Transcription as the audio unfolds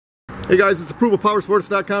Hey guys, it's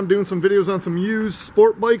ApprovalPowersports.com doing some videos on some used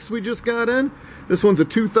sport bikes we just got in. This one's a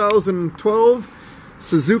 2012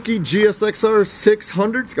 Suzuki GSXR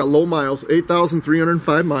 600. It's got low miles,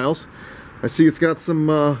 8,305 miles. I see it's got some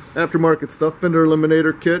aftermarket stuff, fender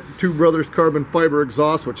eliminator kit, Two Brothers carbon fiber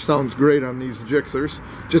exhaust, which sounds great on these Gixxers.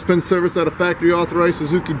 Just been serviced at a factory authorized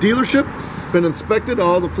Suzuki dealership. Been inspected,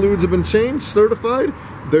 all the fluids have been changed, certified.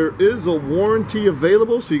 There is a warranty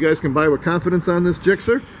available, so you guys can buy with confidence on this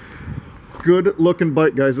Gixxer. Good looking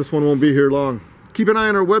bike, guys. This one won't be here long. Keep an eye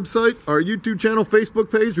on our website, our YouTube channel, Facebook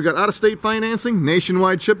page. We got out-of-state financing,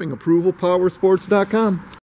 nationwide shipping, ApprovalPowersports.com.